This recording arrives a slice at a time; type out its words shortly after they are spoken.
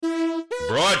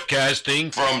Broadcasting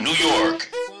from New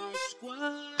York,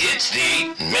 it's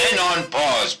the Men on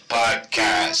Pause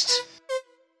podcast.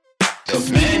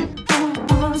 The Men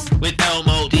with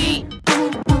LMOD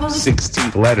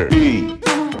 16th letter B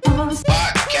podcast.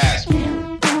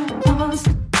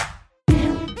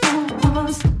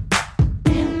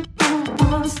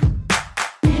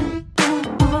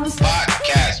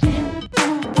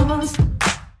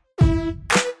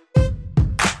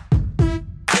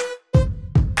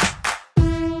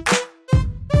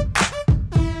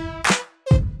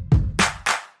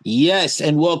 Yes,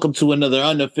 and welcome to another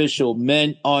unofficial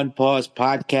Men on Pause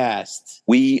podcast.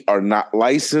 We are not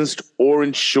licensed or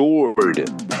insured.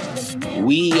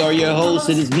 We are your hosts.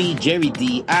 It is me, Jerry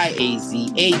D,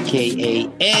 IAZ, a.k.a.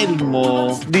 El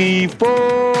Mo. The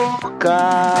Foca.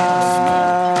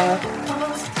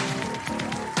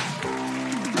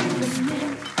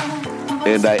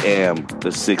 And I am the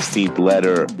 16th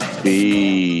letter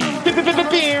B.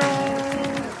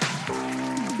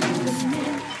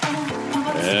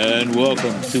 And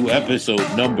welcome to episode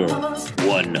number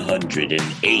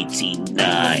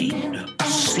 189.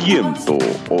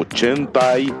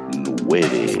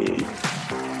 189.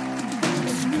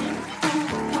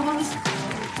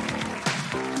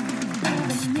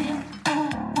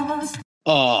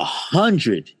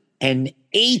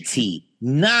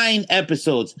 189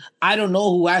 episodes. I don't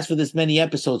know who asked for this many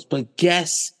episodes, but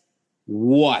guess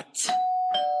what?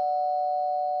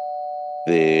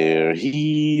 They're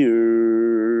here.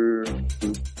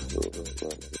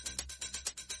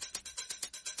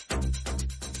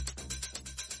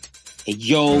 Hey,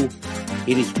 yo,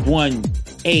 it is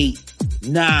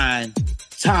 189.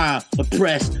 Time to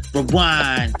press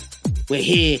rewind. We're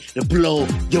here to blow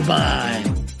your mind.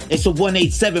 It's a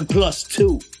 187 plus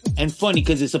 2. And funny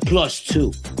because it's a plus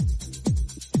 2.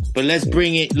 But let's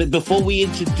bring it, before we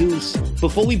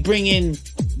bring in,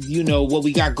 you know, what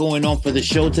we got going on for the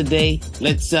show today,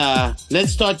 let's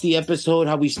start the episode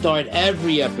how we start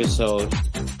every episode.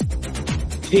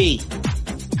 P,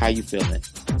 how you feeling?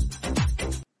 I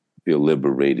feel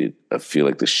liberated. I feel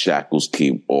like the shackles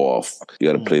came off.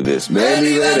 You gotta play this. That's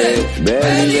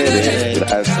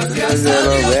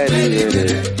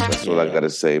what I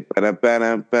gotta say.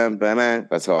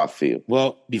 That's how I feel.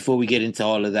 Well, before we get into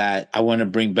all of that, I want to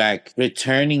bring back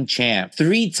returning champ,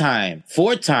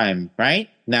 4-time, right?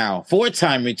 Now,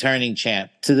 4-time returning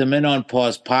champ to the Men on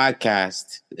Pause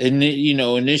podcast. And, you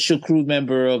know, initial crew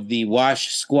member of the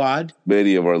Wash Squad.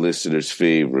 Many of our listeners'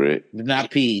 favorite. Not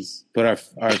P's, but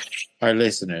our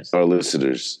listeners. Our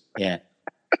listeners. Yeah.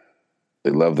 They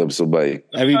love them so much.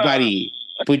 Everybody,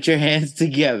 put your hands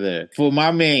together for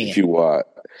my man. If you want.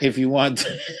 If you want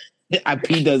to.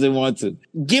 P doesn't want to.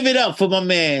 Give it up for my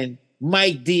man,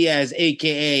 Mike Diaz,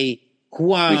 a.k.a.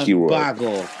 Juan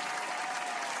Bago.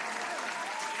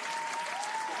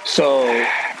 So,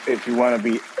 if you want to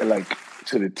be like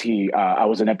to the T, I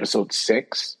was in episode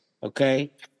 6.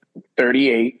 Okay.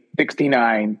 38,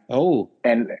 69. Oh.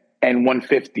 And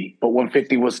 150, but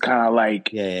 150 was kind of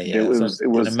like It was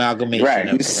an amalgamation.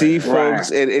 Right. You see,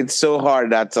 folks, it's so hard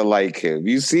not to like him.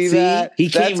 You see that? He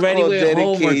came ready with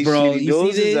homework, bro. He you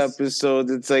goes see his this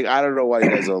episode. It's like I don't know why you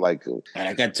guys don't like him.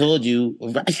 Like I told you,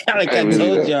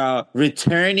 y'all,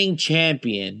 returning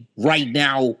champion. Right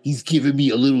now, he's giving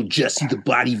me a little Jesse the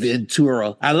Body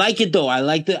Ventura. I like it though. I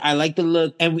like the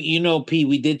look. And you know, P,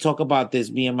 we did talk about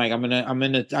this. Me and Mike. I'm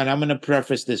gonna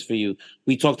preface this for you.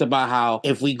 We talked about how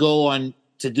if we go on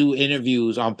to do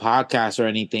interviews on podcasts or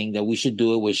anything, that we should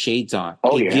do it with shades on.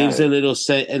 It gives a little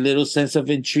sense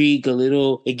of intrigue,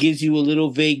 it gives you a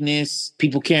little vagueness.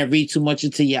 People can't read too much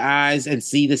into your eyes and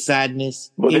see the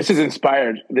sadness. Well, this is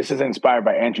inspired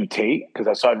by Andrew Tate, because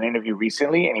I saw an interview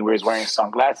recently and he was wearing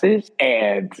sunglasses,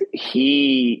 and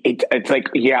it's like,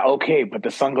 yeah, okay, but the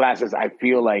sunglasses, I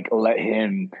feel like, let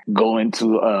him go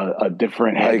into a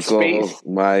different headspace.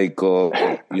 Michael,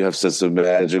 you have such some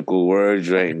magical words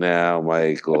right now,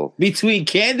 Michael. Between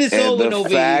Candace and Owen the over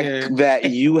fact here,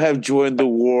 that you have joined the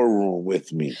war room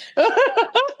with me.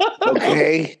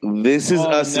 Okay, this is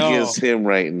us against him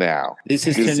right now. This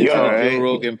is turning into a Joe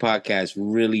Rogan podcast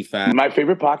really fast. My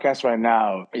favorite podcast right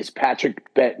now is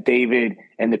Patrick Bet David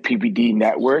and the PBD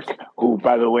Network, who,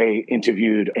 by the way,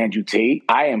 interviewed Andrew Tate.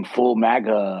 I am full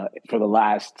MAGA for the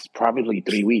last probably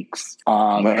 3 weeks. We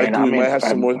might have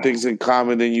some more things in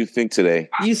common than you think today.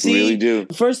 You see, we really do.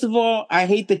 First of all, I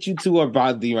hate that you two are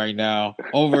bonding right now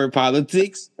over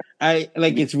politics.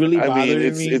 It's really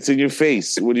bothering me. It's in your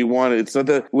face. What do you want? It's not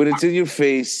that when it's in your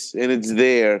face and it's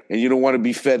there and you don't want to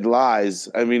be fed lies.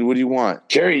 I mean, what do you want?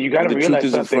 Jerry, you got to realize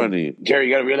something. In front of you. Jerry,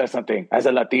 you got to realize something. As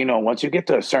a Latino, once you get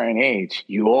to a certain age,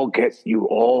 you all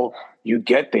you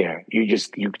get there. You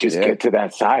just get to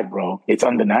that side, bro. It's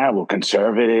undeniable.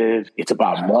 Conservative. It's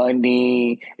about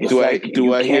money. It's do I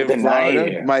can't hear deny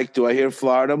Florida, it. Mike? Do I hear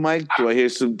Florida, Mike? Do I hear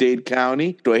some Dade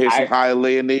County? Do I hear some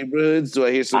Hialeah neighborhoods? Do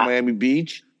I hear some Miami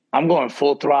Beach? I'm going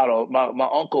full throttle. My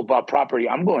uncle bought property.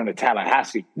 I'm going to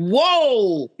Tallahassee.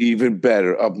 Whoa! Even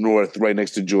better, up north, right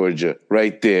next to Georgia,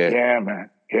 right there.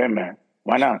 Yeah, man.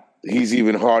 Why not? He's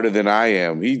even harder than I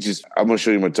am. I'm gonna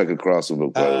show you my Tucker Carlson,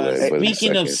 by the way.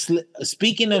 Speaking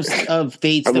of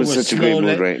states I'm that in were such a great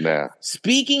mood right now.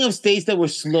 Speaking of states that were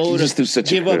slow to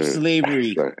give up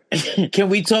slavery, can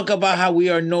we talk about how we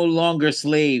are no longer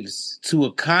slaves to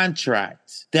a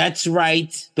contract? That's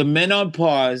right. The Men on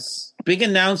Pause. Big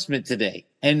announcement today.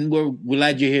 And we're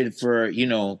glad you're here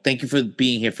thank you for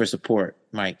being here for support,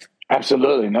 Mike.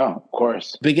 Absolutely. No, of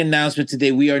course. Big announcement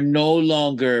today. We are no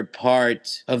longer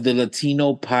part of the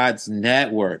Latino Pods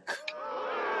Network.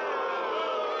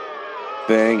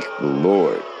 Thank the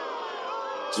Lord.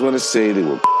 Just want to say they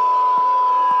were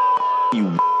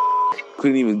you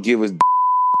couldn't even give us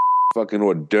fucking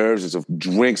hors d'oeuvres and some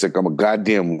drinks like I'm a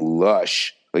goddamn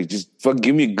lush. Like, just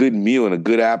give me a good meal and a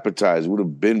good appetizer. Would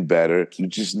have been better. You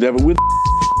just never would.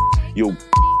 You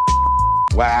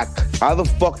whack. How the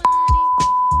fuck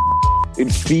in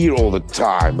fear all the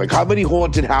time? Like, how many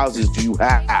haunted houses do you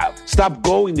have? Stop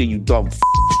going there, you dumb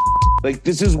Like,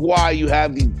 this is why you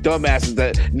have these dumbasses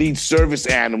that need service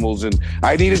animals, and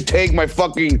I need to take my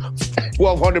fucking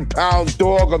 1,200-pound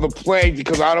dog on the plane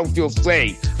because I don't feel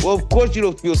safe. Well, of course you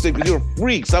don't feel safe because you're a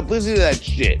freak. Stop listening to that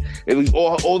shit. And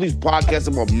all these podcasts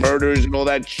about murders and all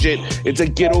that shit, it's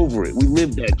like, get over it. We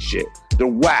live that shit. They're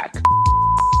whack.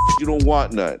 You don't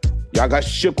want none. Y'all got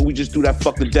shook when we just threw that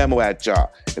fucking demo at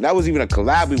y'all. And that was even a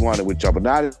collab we wanted with y'all, but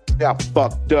now y'all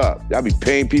fucked up. Y'all be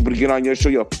paying people to get on your show.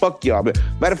 Y'all fuck y'all. But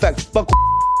matter of fact, fuck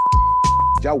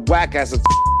y'all whack asses.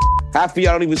 Half of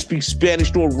y'all don't even speak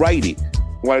Spanish nor write it.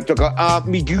 Want to talk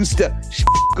me gusta.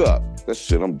 Fuck up. That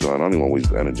shit, I'm done. I don't even want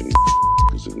to waste energy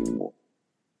anymore.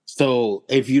 So,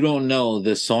 if you don't know,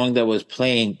 the song that was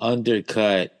playing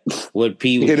undercut what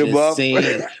Pete was just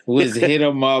saying was Hit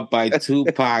 'Em Up by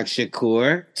Tupac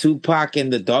Shakur. Tupac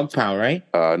and the Dog Pound, right?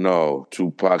 No,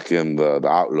 Tupac and the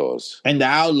Outlaws. And the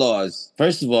Outlaws.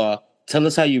 First of all, tell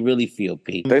us how you really feel,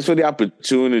 Pete. Thanks for the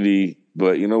opportunity,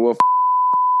 but you know what?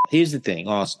 Here's the thing,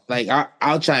 also. Like,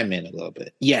 I'll chime in a little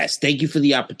bit. Yes, thank you for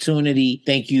the opportunity.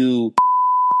 Thank you.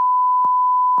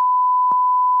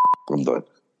 I'm done.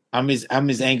 I'm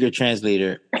his anger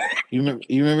translator. You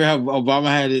remember how Obama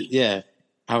had it? Yeah.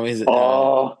 How is it?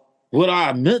 What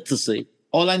I meant to say.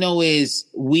 All I know is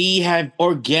we have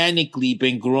organically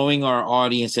been growing our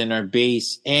audience and our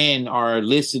base and our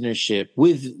listenership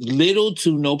with little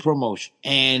to no promotion.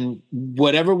 And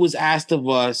whatever was asked of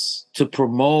us to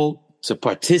promote, to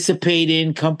participate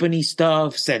in company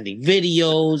stuff, sending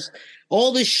videos,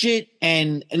 all this shit.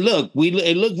 And look,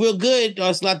 it looked real good,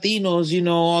 us Latinos,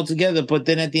 all together. But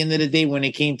then at the end of the day, when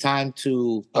it came time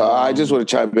to... I just want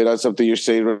to chime in on something you're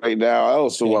saying right now. I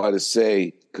also wanted to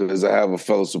say, because I have a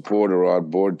fellow supporter on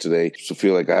board today, so I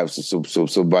feel like I have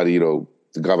somebody, to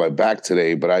got my back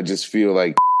today. But I just feel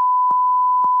like...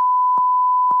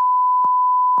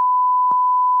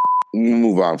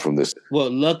 Move on from this. Well,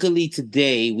 luckily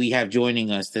today we have joining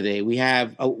us today. We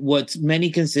have what many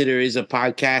consider is a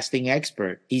podcasting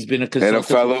expert. He's been a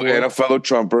consultant and a fellow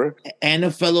Trumper and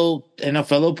a fellow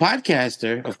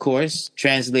podcaster, of course.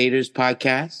 Translators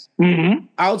podcast. Mm-hmm.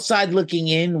 Outside looking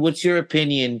in, what's your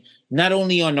opinion? Not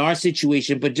only on our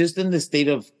situation, but just in the state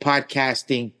of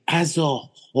podcasting as a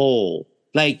whole.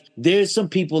 Like, there's some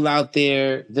people out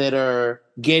there that are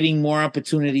getting more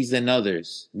opportunities than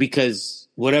others because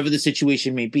whatever the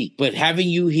situation may be. But having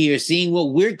you here, seeing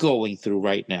what we're going through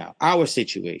right now, our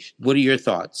situation, what are your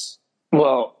thoughts?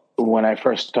 Well, when I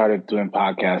first started doing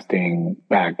podcasting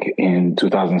back in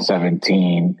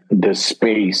 2017, the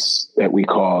space that we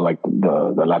call like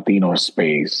the Latino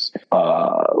space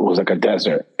was like a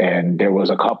desert. And there was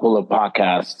a couple of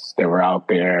podcasts that were out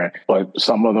there, but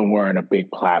some of them weren't a big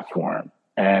platform.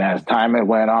 And as time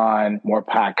went on, more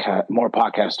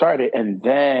podcasts started, and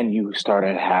then you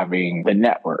started having the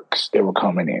networks that were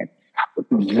coming in.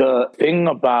 The thing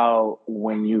about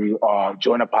when you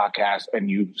join a podcast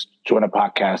and you join a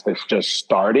podcast that's just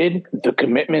started, the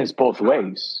commitment is both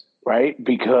ways, right?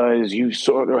 Because you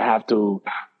sort of have to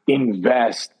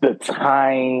invest the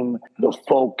time, the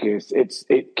focus.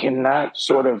 It cannot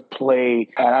sort of play.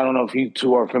 And I don't know if you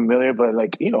two are familiar, but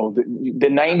like, the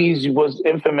 90s was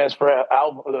infamous for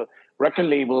the record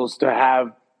labels to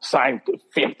have signed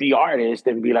 50 artists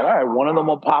and be like, all right, one of them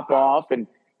will pop off and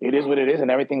it is what it is.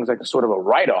 And everything's like a sort of a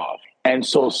write-off. And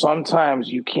so sometimes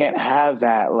you can't have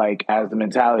that like as the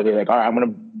mentality, like, all right, I'm going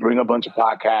to bring a bunch of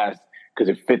podcasts because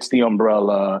it fits the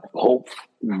umbrella. Hope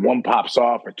one pops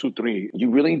off or two, three.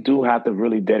 You really do have to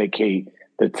really dedicate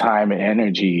the time and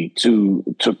energy to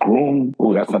groom.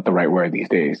 Oh, that's not the right word these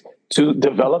days. To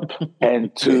develop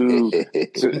and to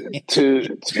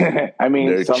I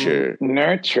mean,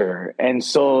 nurture. And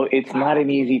so it's not an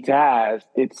easy task.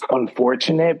 It's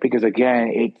unfortunate because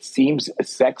again, it seems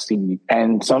sexy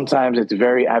and sometimes it's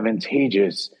very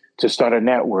advantageous to start a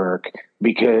network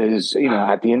because, you know,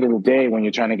 at the end of the day, when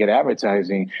you're trying to get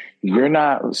advertising, you're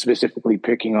not specifically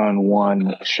picking on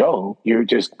one show. You're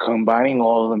just combining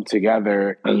all of them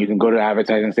together and you can go to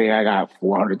advertising and say, I got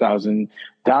 400,000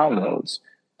 downloads.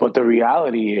 But the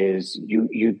reality is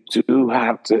you do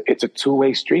have to, it's a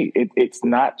two-way street. It's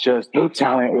not just, hey,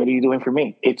 talent, what are you doing for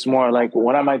me? It's more like,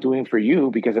 what am I doing for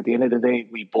you? Because at the end of the day,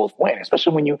 we both win,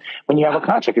 especially when you have a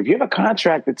contract. If you have a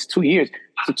contract that's 2 years,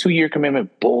 it's a 2-year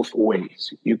commitment both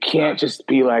ways. You can't just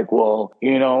be like, well,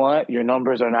 you know what? Your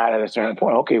numbers are not at a certain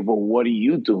point. Okay, well, what are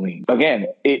you doing? Again,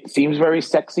 it seems very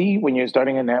sexy when you're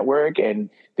starting a network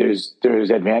and there's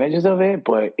advantages of it,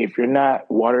 but if you're not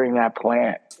watering that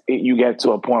plant, you get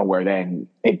to a point where then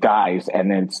it dies,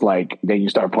 and then it's like then you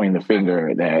start pointing the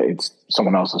finger that it's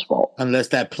someone else's fault. Unless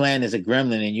that plant is a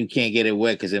gremlin and you can't get it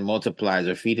wet because it multiplies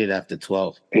or feed it after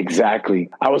 12. Exactly.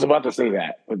 I was about to say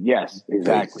that, but yes,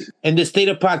 exactly. And the state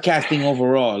of podcasting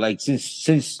overall, like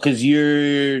since because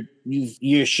the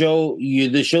show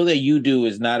that you do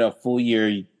is not a full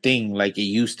year thing like it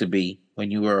used to be. When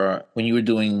you were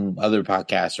doing other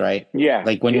podcasts, right? Yeah.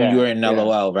 Like when you were in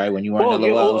LOL, right? When you were in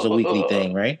LOL, it was a weekly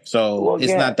thing, right? So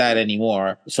it's not that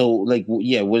anymore. So like,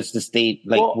 what's the state?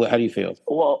 Like, how do you feel?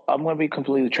 Well, I'm going to be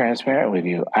completely transparent with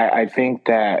you. I think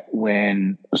that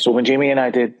when Jamie and I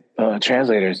did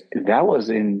Translators, that was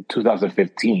in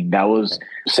 2015. That was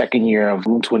second year of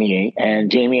Room 28. And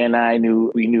Jamie and I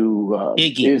knew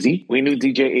Iggy. Izzy. We knew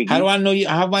DJ Iggy. How do I know you?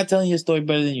 How am I telling your story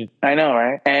better than you? I know,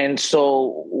 right? And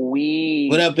so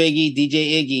What up, Iggy?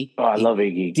 DJ Iggy. Oh, I love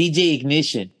Iggy. DJ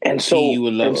Ignition. And so you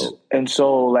would love and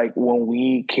so like when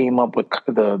we came up with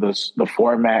the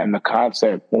format and the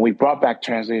concept, when we brought back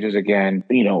Translators again,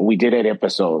 you know, we did 8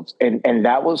 episodes. And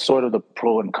that was sort of the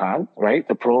pro and con, right?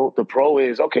 The pro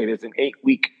is, okay, there's an 8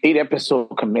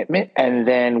 episode commitment, and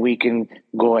then we can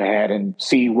go ahead and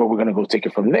see where we're going to go take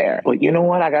it from there. But you know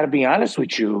what? I got to be honest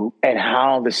with you and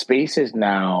how the space is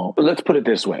now. Let's put it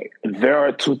this way. There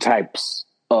are 2 types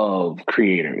of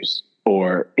creators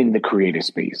or in the creative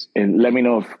space. And let me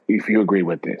know if you agree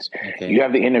with this. Okay. You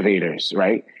have the innovators,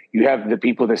 right? You have the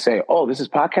people that say, oh, this is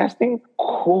podcasting?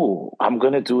 Cool. I'm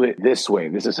going to do it this way.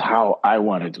 This is how I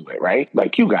want to do it, right?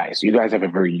 Like you guys have a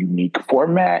very unique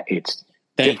format. It's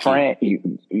different.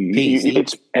 You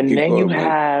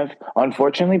have,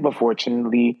 unfortunately, but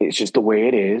fortunately, it's just the way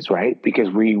it is, right? Because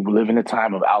we live in a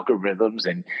time of algorithms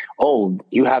and,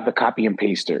 you have the copy and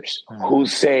pasters who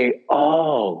say,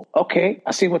 oh, okay,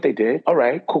 I see what they did. All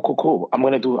right, cool. I'm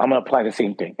going to apply the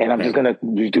same thing. And I'm just going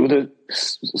to do the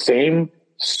same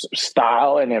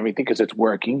style and everything because it's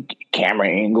working, camera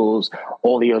angles,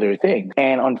 all the other things.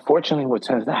 And unfortunately, what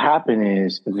tends to happen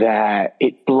is that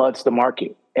it floods the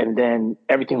market. And then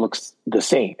everything looks the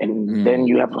same. And then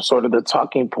you have sort of the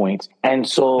talking points. And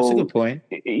so that's a good point.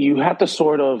 You have to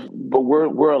sort of, but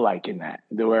we're alike in that,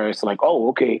 where it's like, oh,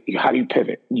 okay, how do you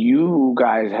pivot? You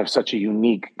guys have such a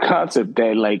unique concept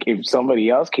that like if somebody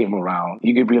else came around,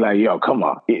 you could be like, yo, come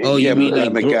on. Oh, you mean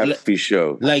like McAfee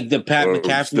show. Like the Pat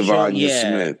McAfee show? Yeah.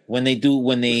 Smith. When they do,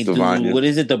 what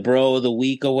is it? The Bro of the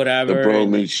Week or whatever? The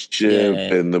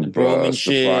Bromanship and the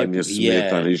Stefania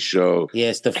Smith on his show.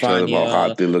 Yeah,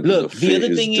 Stefania. Look, the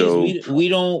other thing is we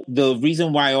don't, the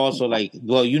reason why also like,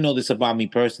 well, you know this about me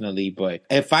personally, but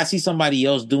if I see somebody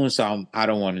else doing something, I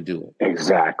don't want to do it.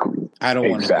 Exactly. I don't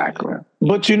want to do it.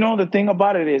 But you know, the thing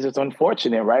about it is it's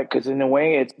unfortunate, right? Because in a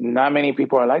way, it's not many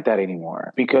people are like that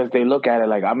anymore because they look at it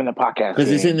like I'm in a podcast.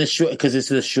 Because it's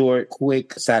the short,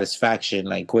 quick satisfaction,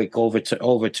 like quick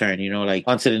overturn, you know, like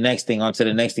onto the next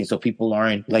thing. So people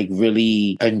aren't like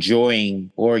really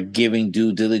enjoying or giving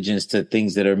due diligence to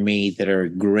things that are made that are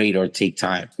great or take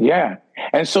time. Yeah.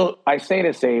 And so I say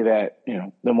that, you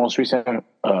know, the most recent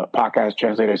podcast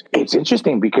Translators, it's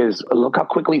interesting because look how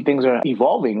quickly things are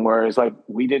evolving. Whereas like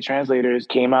we did Translators,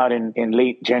 came out in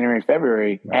late January,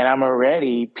 February, and I'm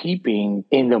already peeping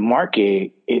in the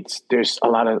market. There's a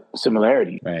lot of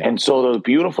similarity. Right. And so the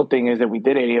beautiful thing is that we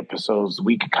did 80 episodes.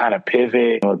 We could kind of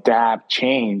pivot, adapt,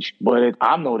 change. But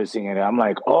I'm noticing it. I'm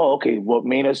like, oh, okay, what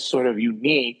made us sort of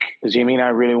unique is Jamie and I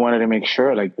really wanted to make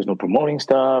sure like there's no promoting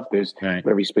stuff. There's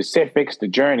very specifics, the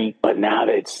journey. But now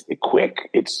that it's quick,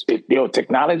 technology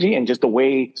technology and just the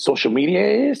way social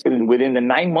media is, and within the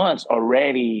 9 months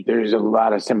already, there's a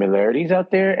lot of similarities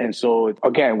out there. And so,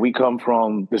 again, we come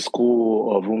from the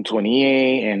school of Room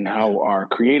 28 and how our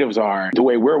creatives are. The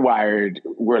way we're wired,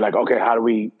 we're like, okay, how do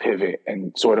we pivot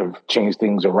and sort of change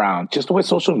things around? Just with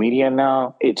social media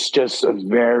now, it's just a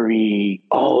very,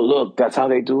 oh, look, that's how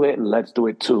they do it. Let's do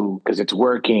it too, because it's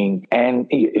working. And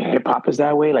hip hop is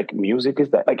that way. Like music is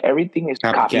that. Like everything is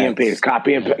copy and paste,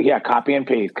 copy and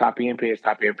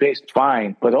paste.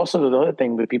 Fine. But also the other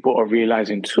thing that people are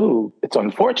realizing too, it's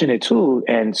unfortunate too.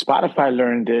 And Spotify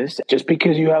learned this. Just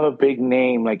because you have a big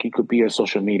name, like you could be a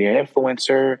social media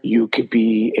influencer, you could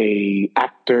be a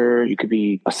actor, you could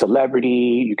be a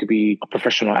celebrity, you could be a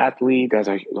professional athlete that has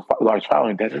a large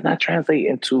following. That does not translate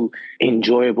into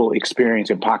enjoyable experience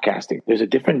in podcasting. There's a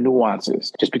different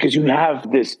nuances. Just because you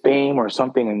have this fame or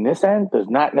something in this end does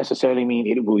not necessarily mean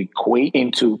it will equate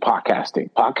into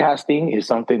podcasting. Podcasting is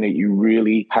something that you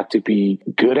really have to be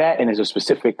good at, and is a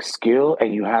specific skill,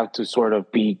 and you have to sort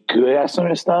of be good at some of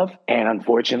the stuff. And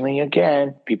unfortunately,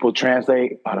 again, people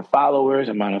translate amount of followers,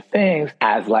 amount of things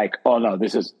as like, oh no,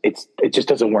 it just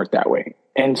doesn't work that way.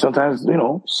 And sometimes,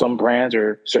 some brands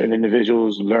or certain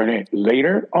individuals learn it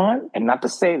later on. And not to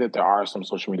say that there are some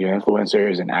social media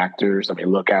influencers and actors. I mean,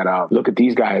 look at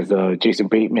these guys, Jason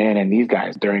Bateman and these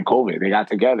guys during COVID. They got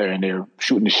together and they're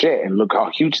shooting the shit, and look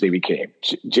how huge they became.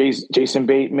 Jason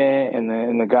Bateman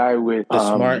and the guy with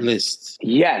the Smart List.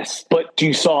 Yes, but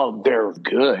you saw they're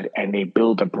good and they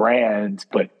build a brand,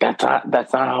 but that's not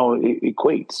how it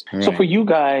equates. Right. So for you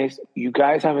guys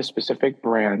have a specific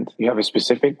brand, you have a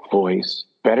specific voice.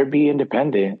 Better be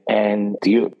independent and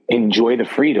you enjoy the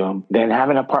freedom than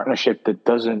having a partnership that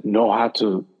doesn't know how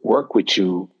to work with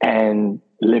you and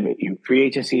limit you. Free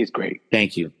agency is great.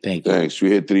 Thank you. Thanks. We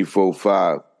hit 3, 4,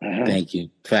 5. Mm-hmm. Thank you.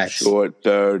 Facts. Short,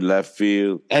 third, left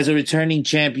field. As a returning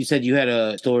champ, you said you had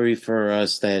a story for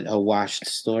us, a washed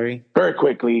story. Very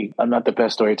quickly, I'm not the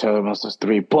best storyteller amongst us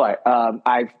three, but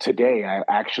today I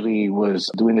actually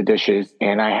was doing the dishes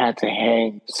and I had to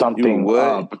hang something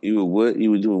up. You were what?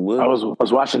 You were doing what? I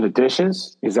was washing the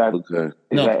dishes. Is that okay?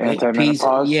 Is that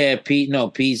anti-menopause?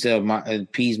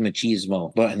 Peace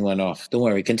machismo. Button went off. Don't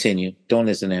worry. Continue. Don't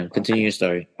listen to him. Continue your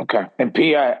story. Okay. And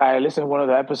P, I listened to one of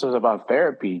the episodes about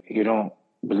therapy. You don't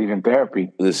believe in therapy.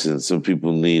 Listen, some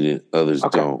people need it, others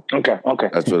don't. Okay.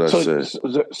 That's what I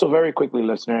said. So very quickly,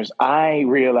 listeners, I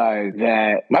realized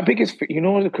that my biggest,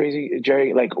 what's crazy,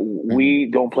 Jerry? Like, we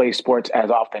don't play sports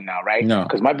as often now, right? No.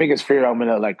 Because my biggest fear, I'm going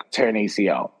to tear an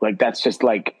ACL. That's it.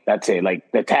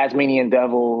 Like the Tasmanian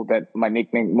devil that my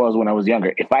nickname was when I was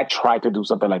younger. If I try to do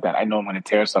something like that, I know I'm going to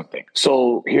tear something.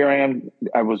 So here I am.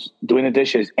 I was doing the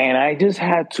dishes and I just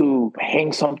had to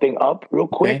hang something up real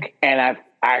quick. Okay. And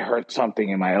I heard something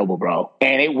in my elbow, bro.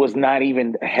 And it was not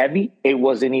even heavy. It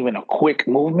wasn't even a quick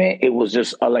movement. It was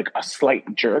just a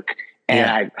slight jerk. And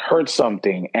I heard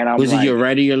something. And I was it your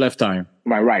right or your left arm?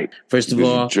 My right. First of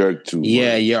all, jerk too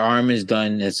your arm is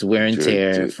done. It's wear and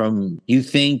tear from, you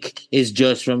think it's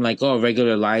just from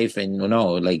regular life. And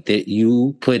no,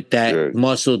 you put that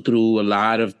muscle through a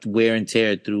lot of wear and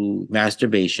tear through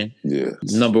masturbation. Yeah.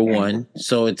 Number one.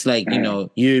 So it's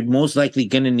you're most likely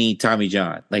going to need Tommy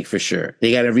John, for sure.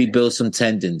 They got to rebuild some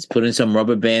tendons, put in some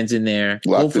rubber bands in there.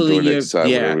 Hopefully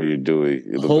whatever you're doing.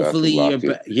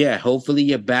 Hopefully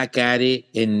you're back at it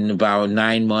in about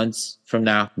 9 months from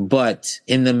now. But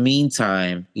in the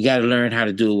meantime, you got to learn how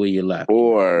to do it with your left.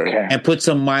 And put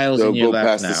some miles in your left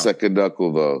now. Don't go past the second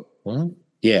knuckle, though. Well,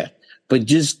 yeah. But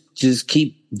just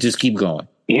keep going.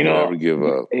 Never give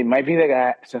up. It might be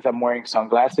that since I'm wearing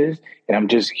sunglasses and I'm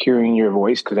just hearing your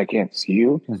voice because I can't see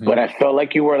you, but I felt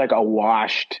like you were a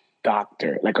washed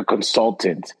doctor, like a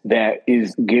consultant that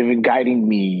is guiding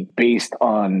me based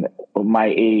on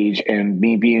my age and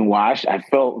me being washed. I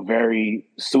felt very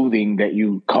soothing that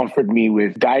you comfort me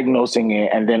with diagnosing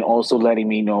it and then also letting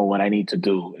me know what I need to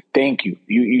do. Thank you.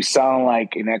 You sound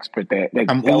like an expert.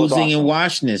 I'm oozing in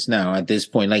washness now at this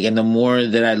point. And the more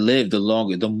that I live,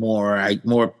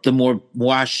 the more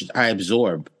wash I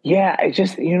absorb. Yeah, I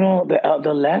just,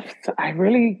 the left,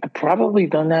 I've probably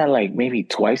done that maybe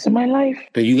twice in my life.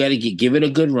 But you got to give it a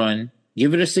good run.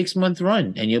 Give it a 6-month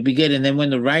run and you'll be good. And then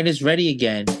when the right is ready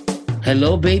again,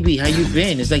 hello, baby, how you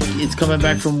been? It's it's coming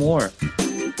back from war.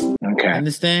 Okay.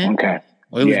 Understand? Okay.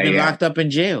 Or it was been locked up in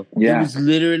jail. Yeah. He was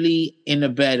literally in a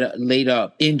bed, laid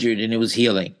up, injured, and it was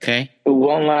healing. Okay?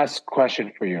 One last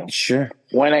question for you. Sure.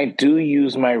 When I do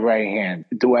use my right hand,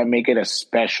 do I make it a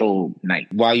special night?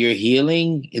 While you're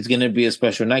healing, it's going to be a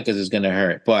special night because it's going to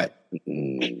hurt. But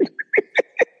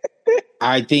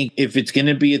I think if it's going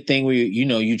to be a thing where,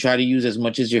 you try to use as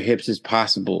much as your hips as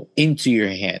possible into your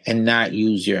hand and not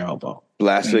use your elbow.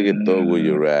 Blast reggaeton while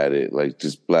you're at it. Like,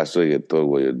 just blast reggaeton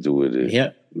while you're doing it. Yeah.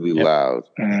 Really loud.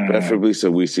 Preferably so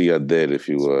we see you're dead if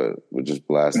you would. But just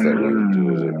blast that while you're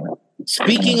doing it.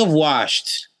 Speaking of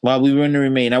washed, while we were in the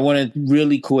remain, I wanted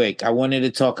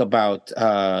to talk about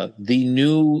the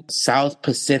new South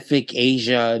Pacific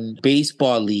Asian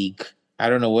Baseball League. I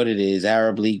don't know what it is,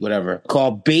 Arab League, whatever,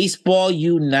 called Baseball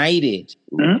United.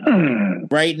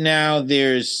 Right now,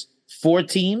 there's 4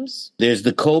 teams. There's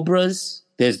the Cobras.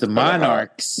 There's the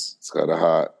Monarchs. It's kind of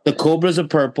hot. The Cobras are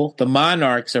purple. The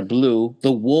Monarchs are blue.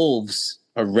 The Wolves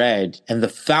are red. And the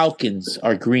Falcons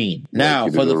are green. Now,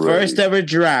 for the first ever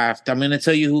draft, I'm going to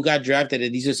tell you who got drafted.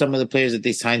 And these are some of the players that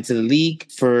they signed to the league.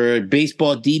 For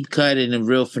Baseball Deep Cut and the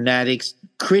Real Fanatics,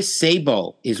 Chris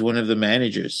Sabo is one of the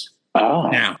managers. Oh.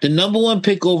 Now, the number 1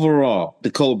 pick overall,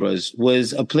 the Cobras,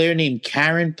 was a player named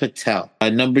Karen Patel.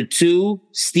 Number 2,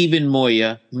 Stephen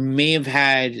Moya, may have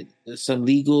had some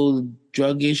legal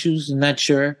drug issues. Not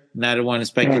sure. I don't want to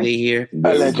speculate here.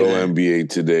 There we go, NBA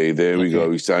Today. There we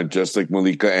go. He sound just like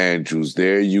Malika Andrews.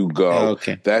 There you go.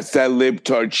 Okay. That's that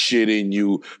libtard shit in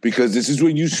you. Because this is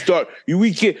when you start.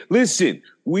 We can't listen.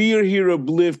 We are here to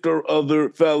uplift our other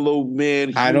fellow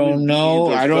man. I don't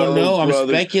know. I'm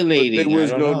speculating.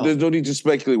 There's no need to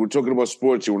speculate. We're talking about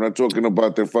sports here. We're not talking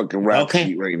about their fucking rap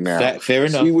sheet right now. Fair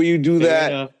enough. See where you do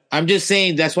that? Enough. I'm just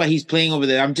saying that's why he's playing over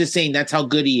there. I'm just saying that's how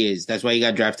good he is. That's why he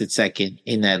got drafted second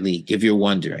in that league, if you're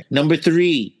wondering. Number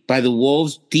 3, by the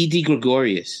Wolves, Didi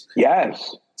Gregorius.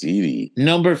 Yes. Didi.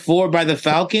 Number 4, by the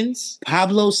Falcons,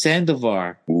 Pablo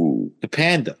Sandoval. Ooh. The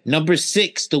Panda. Number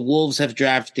 6, the Wolves have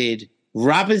drafted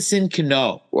Robinson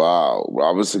Cano. Wow.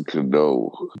 Robinson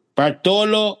Cano.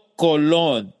 Bartolo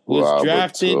Colon was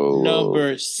drafted Bartolo.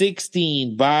 number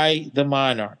 16 by the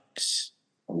Monarchs.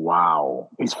 Wow.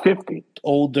 He's 50.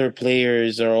 Older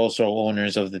players are also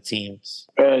owners of the teams.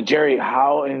 Jerry,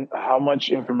 how much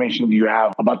information do you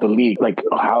have about the league? Like,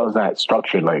 how is that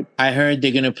structured? Like, I heard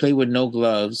they're going to play with no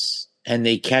gloves and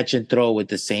they catch and throw with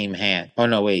the same hand. Oh,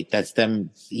 no, wait. That's them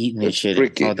eating this shit.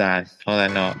 Cricket. Hold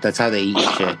on. No. That's how they eat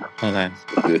shit. Hold on.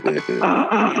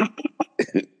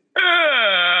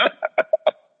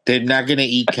 They're not going to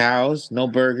eat cows. No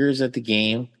burgers at the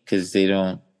game because they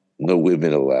don't. No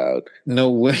women allowed.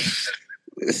 No way.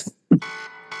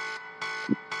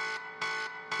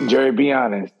 Jerry, be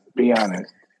honest.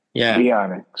 Yeah. Be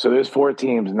honest. So there's 4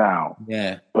 teams now.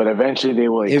 Yeah. But eventually they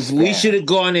will expand. If we should have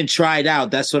gone and tried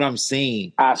out, that's what I'm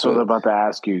saying. That's what I was about to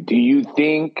ask you. Do you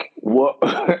think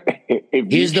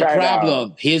Here's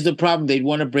the problem. They'd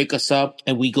want to break us up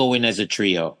and we go in as a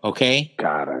trio, okay?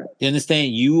 Got it. You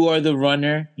understand? You are the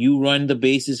runner. You run the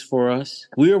bases for us.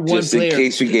 We're one Just player. in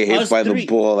case we get hit by the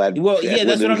ball. That's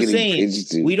what I'm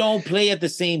saying. We don't play at the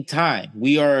same time.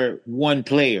 We are one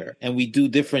player and we do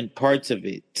different parts of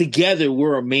it. Together,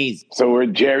 we're amazing. So we're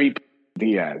Jerry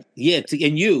Diaz. Yeah,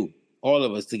 and you, all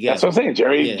of us together. That's what I'm saying.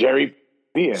 Jerry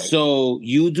Diaz. So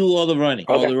you do all the running,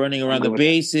 all the running around the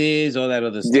bases, all that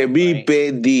other stuff.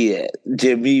 Jemipe Diaz.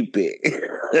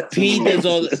 P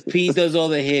does all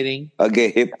the hitting. I'll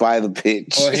get hit by the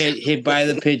pitch. Or hit by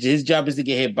the pitch. His job is to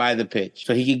get hit by the pitch.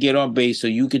 So he can get on base so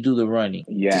you can do the running.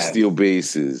 Yeah. To steal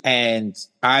bases. And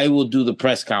I will do the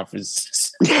press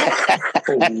conferences.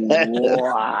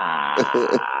 Wow.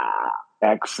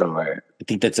 Excellent. I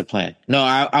think that's a plan. No,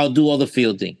 I'll do all the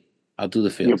fielding. I'll do the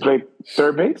fielding. You play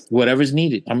third base? Whatever's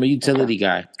needed. I'm a utility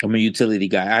guy.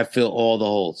 I fill all the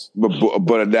holes.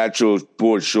 But a natural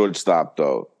board shortstop,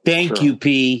 though. Thank you,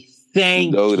 P.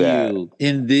 Thank you. That.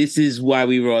 And this is why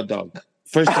we raw dog.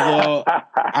 First of all,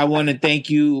 I want to thank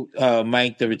you,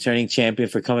 Mike, the returning champion,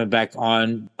 for coming back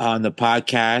on the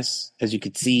podcast. As you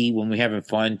can see, when we're having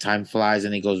fun, time flies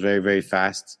and it goes very, very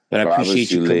fast. But I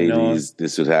appreciate you coming ladies, on.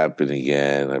 This would happen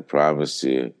again. I promise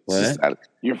you. What?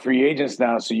 You're free agents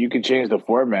now, so you can change the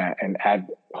format and add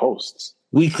hosts.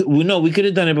 We could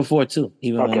have done it before too.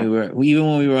 Even when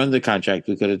we were under contract,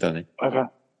 we could have done it. Okay.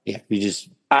 Yeah,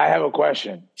 I have a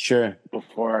question. Sure.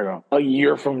 Before I go, a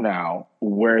year from now,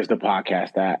 where's the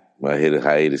podcast at? Might hit a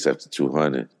hiatus after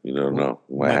 200. You don't know.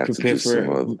 Might have to do some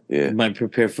other. Yeah. Might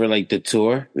prepare for like the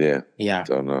tour. Yeah. Yeah.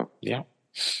 Don't know. Yeah.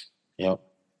 Yep.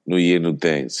 New year, new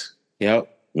things. Yep.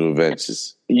 New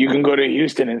adventures. You can go to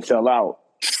Houston and sell out.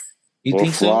 You or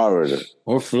think Florida. So?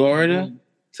 Or Florida.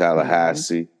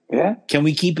 Tallahassee. Yeah. Can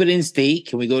we keep it in state?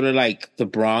 Can we go to like the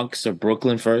Bronx or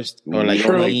Brooklyn first? Or like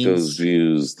Queens? Those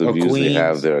views. The views Queens? they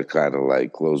have there are kind of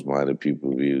like closed-minded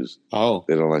people views. Oh.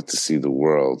 They don't like to see the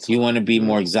world. You want to be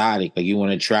more exotic. Like you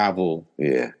want to travel.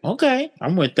 Yeah. Okay.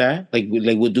 I'm with that. Like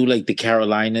we'll do like the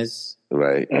Carolinas.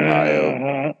 Right.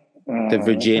 Ohio. the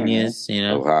Virginias, you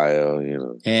know, Ohio, you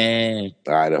know, and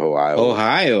Idaho, Iowa.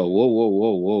 Ohio.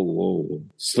 Whoa.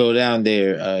 Slow down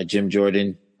there, Jim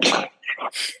Jordan.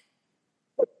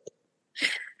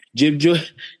 Jim Jordan.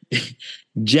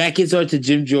 Jackets are to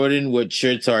Jim Jordan what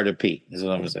shirts are to P. Is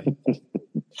what I'm saying.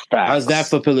 How's that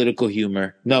for political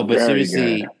humor? No, but Very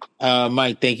seriously,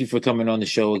 Mike, thank you for coming on the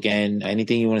show again.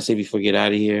 Anything you want to say before we get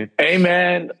out of here? Hey,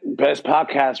 man, best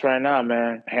podcast right now,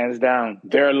 man. Hands down.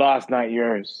 Their loss, not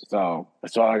yours. So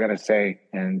that's all I got to say.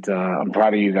 And I'm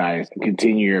proud of you guys.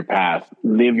 Continue your path.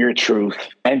 Live your truth.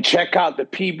 And check out the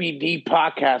PBD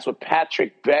podcast with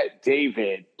Patrick Bet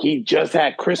David. He just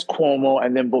had Chris Cuomo.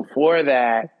 And then before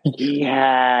that, he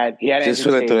had Just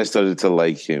when I thought I started to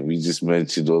like him, he just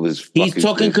mentioned all this fucking He's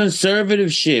talking shit.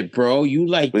 conservative shit, bro. You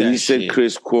like But that he said shit.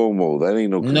 Chris Cuomo. That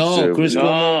ain't no conservative. No, Chris No.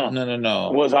 Cuomo.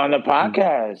 No. was on the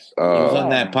podcast. He was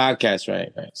on Yeah. that podcast,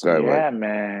 right? Sorry, Yeah, Mike.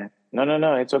 man.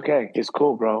 No. It's okay. It's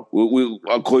cool, bro.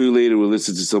 I'll call you later. We'll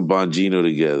listen to some Bongino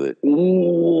together.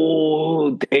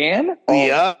 Ooh, Dan? Oh,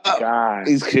 Yeah. God.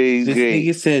 He's crazy. This Great.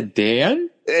 nigga said, Dan?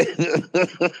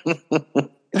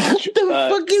 What the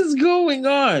fuck is going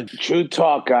on? True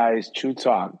talk, guys. True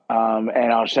talk.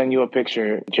 And I'll send you a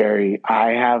picture, Jerry. I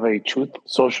have a Truth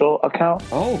Social account.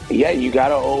 Oh. Yeah, you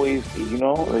gotta always, you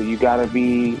gotta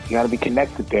be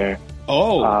connected there.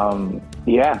 Oh.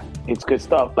 Yeah, it's good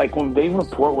stuff. Like when they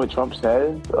report what Trump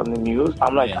says on the news,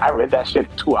 I'm like, Yeah. I read that shit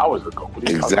 2 hours ago. What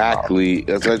are you talking Exactly.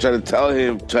 That's what I try to tell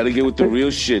him. Try to get with the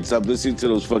real shit. Stop listening to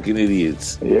those fucking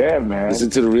idiots. about? Yeah, man. Listen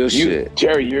to the real shit.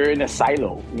 Jerry, you're in a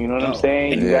silo. You know what I'm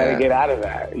saying? You Yeah. gotta get out of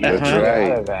that. You That's gotta get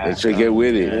right. out of that. Let's try to get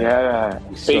with it. Yeah.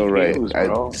 So Fake right. news,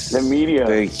 bro. The media.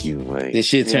 Thank you, Mike. This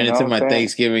shit turned You know into what my I'm saying?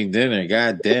 Thanksgiving dinner.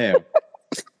 God damn.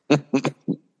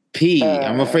 P,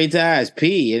 I'm afraid to ask.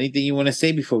 P, anything you want to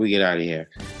say before we get out of here?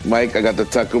 Mike, I got the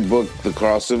Tucker book, the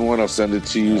Carlson one. I'll send it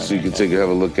to you so you can have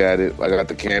a look at it. I got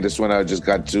the Candace one I just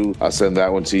got too. I'll send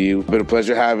that one to you. Been a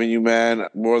pleasure having you, man.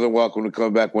 More than welcome to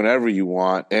come back whenever you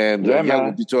want. And Yeah, man.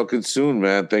 we'll be talking soon,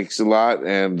 man. Thanks a lot.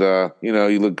 And,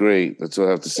 you look great. That's all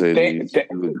I have to say to you.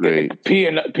 You look great. P,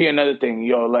 another thing,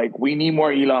 like we need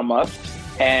more Elon Musk,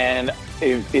 and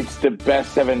if it's the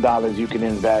best $7 you can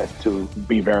invest to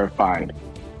be verified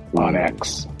on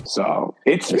X. So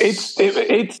it's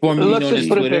Formerly let's known just as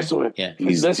put it Twitter. this way. Yeah.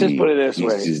 He's Let's deep. just put it this He's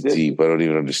way. just deep. I don't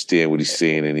even understand what he's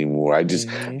saying anymore. He's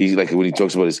like when he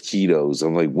talks about his ketos,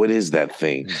 I'm like, what is that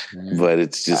thing? But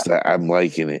it's just, I'm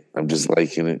liking it. I'm just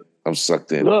liking it. I'm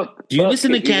sucked in. Look, Do you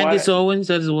listen to if you Candace want- Owens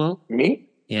as well? Me?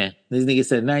 Yeah. This nigga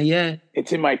said, not yet.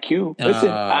 It's in my queue.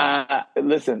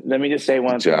 Listen, let me just say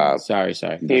one Good thing. job. Sorry.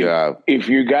 Good job. If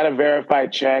you got a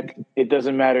verified check, it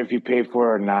doesn't matter if you pay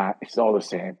for it or not. It's all the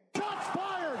same.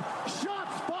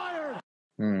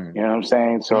 Mm. You know what I'm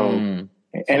saying? So, and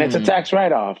it's a tax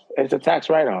write-off. It's a tax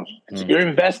write-off. You're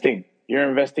investing. You're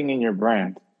investing in your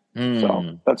brand.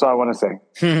 So that's all I want to say.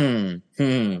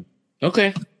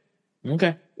 Okay.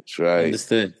 That's right.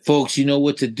 Understood. Folks, you know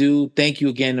what to do. Thank you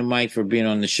again to Mike for being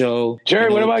on the show. Jerry, You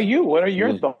know what about you? What are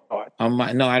your thoughts?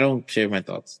 No, I don't share my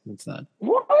thoughts. It's not.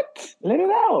 What? Let it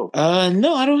out.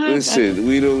 No, I don't have. Listen,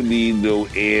 we don't need no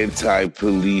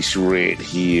anti-police rant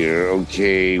here,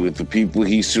 okay? With the people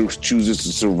he chooses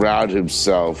to surround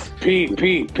himself.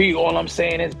 P, all I'm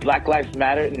saying is Black Lives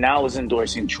Matter now is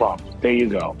endorsing Trump. There you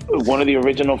go. One of the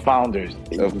original founders.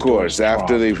 Of course,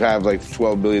 after they've had like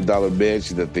 $12 million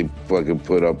mansion that they fucking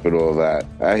put up and all that.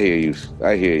 I hear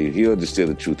you. He'll understand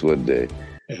the truth one day.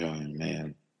 Oh,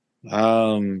 man.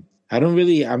 I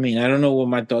don't know what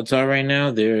my thoughts are right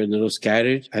now. They're a little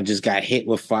scattered. I just got hit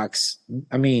with Fox.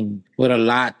 With a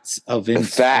lot of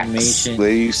Facts. information.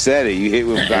 Like you said it. You hit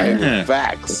with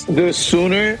facts. The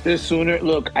sooner,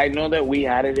 look, I know that we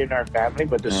had it in our family,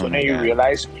 but the sooner you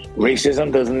realize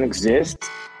racism doesn't exist,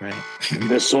 Right.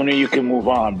 the sooner you can move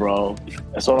on, bro.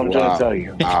 That's all I'm trying to tell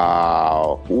you.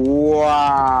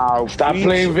 Wow. Stop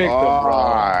playing victim,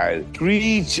 bro.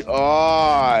 Preach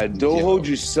on. Don't hold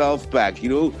yourself back. You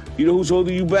know who's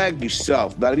holding you back?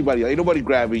 Yourself. Not anybody. Ain't nobody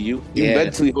grabbing you. You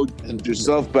mentally hold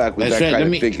yourself back with That's that right.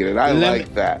 kind of thinking. And I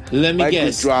like that. Let me Mike guess.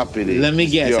 was dropping it. Let me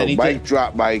guess. Yo, I need Mike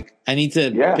drop Mike. I need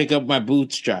to pick up my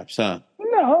bootstraps, huh?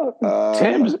 No,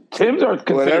 Tim's are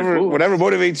considered Whatever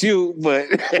motivates you, but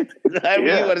I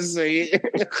really want to say it.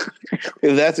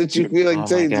 If that's what you feel like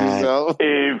saying to yourself.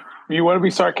 If you want to be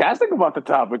sarcastic about the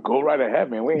topic, go right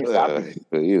ahead, man. We ain't stopping.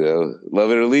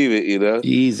 Love it or leave it,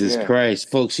 Jesus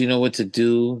Christ. Folks, you know what to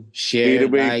do. Share,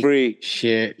 like,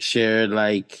 share,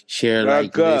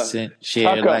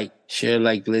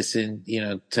 listen,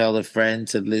 tell a friend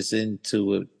to listen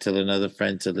tell another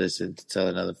friend to listen, tell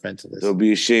another friend to listen. Don't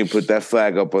be ashamed. Put that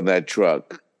flag up on that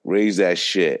truck. Raise that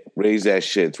shit.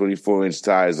 24-inch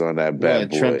tires on that bad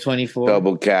boy. Trump 24?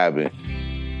 Double cabin.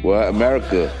 What?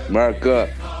 America.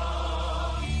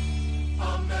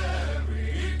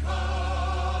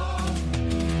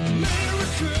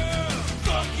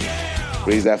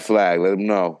 Raise that flag. Let them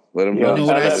know. You know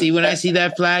what I see when I see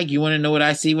that flag? You want to know what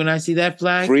I see when I see that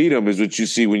flag? Freedom is what you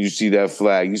see when you see that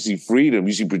flag. You see freedom.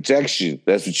 You see protection.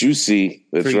 That's what you see.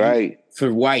 That's right.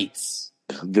 For whites.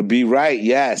 To be right,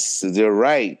 yes. They're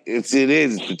right. It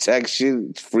is. It's protection.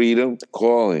 It's freedom.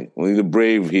 Calling. Only the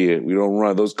brave here. We don't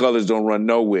run. Those colors don't run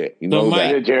nowhere. You know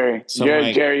that. Yeah, Jerry.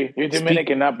 Jerry. You're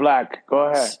Dominican, not black. Go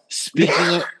ahead.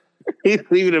 Speaking of... Leave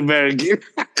it American.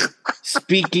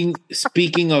 Speaking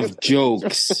of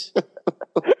jokes,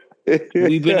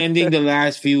 we've been ending the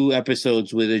last few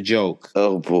episodes with a joke.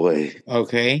 Oh boy.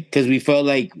 Okay, because we felt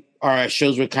like our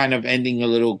shows were kind of ending a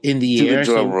little in the air. The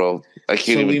drum roll. I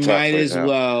can't even we talk might right as now.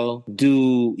 well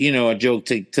do a joke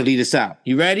to lead us out.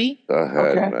 You ready? Go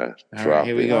ahead, man. All right,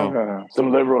 here we go.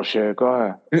 Some liberal shit. Go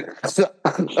ahead.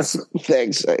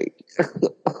 Thanks, guys.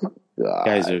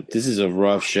 This is a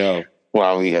rough show.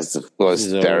 Well, he has to go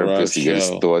to a therapist to get his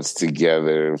thoughts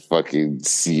together and fucking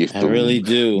see if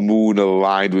the moon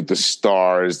aligned with the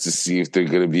stars to see if they're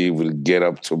going to be able to get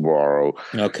up tomorrow.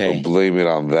 Okay. I'll blame it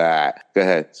on that. Go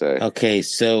ahead. Sorry. Okay,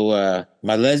 so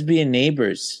my lesbian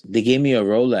neighbors, they gave me a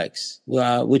Rolex,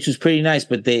 which was pretty nice,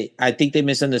 but I think they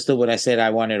misunderstood what I said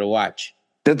I wanted to watch.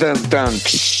 Dun, dun, dun.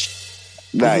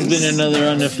 Nice. This has been another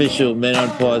unofficial Men on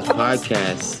Pause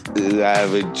podcast. I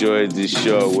have enjoyed this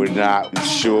show. We're not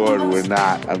insured.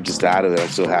 I'm just out of it. I'm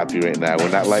so happy right now. We're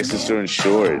not licensed or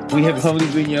insured. We have only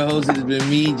been your hosts. It's been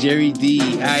me, Jerry D,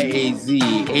 IAZ,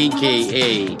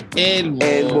 a.k.a. El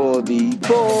Modiboca.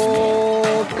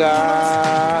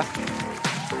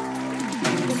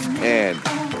 And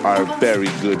our very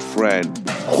good friend,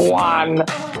 Juan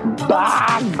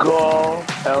Bago,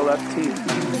 LFT.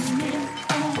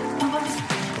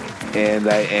 And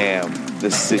I am the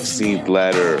 16th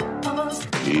letter.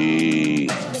 E.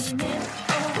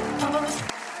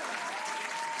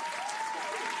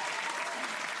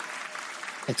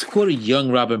 It's quote a young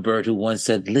Robin Bird who once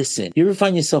said, "Listen, you ever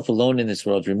find yourself alone in this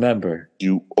world, remember,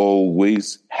 you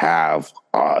always have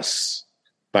us.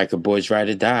 Biker boys ride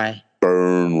or die.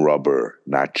 Burn rubber,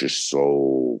 not your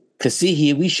soul. 'Cause see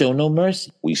here, we show no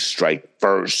mercy. We strike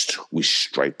first. We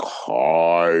strike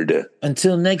hard.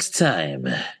 Until next time.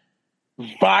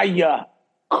 Vaya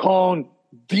con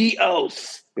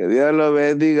Dios. Que Dios lo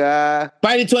bendiga.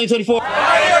 Bye to 2024.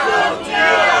 Vaya con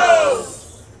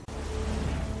Dios.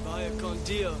 Vaya con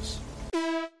Dios.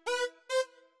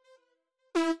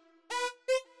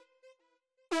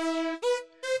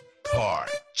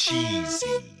 Part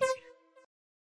cheesy.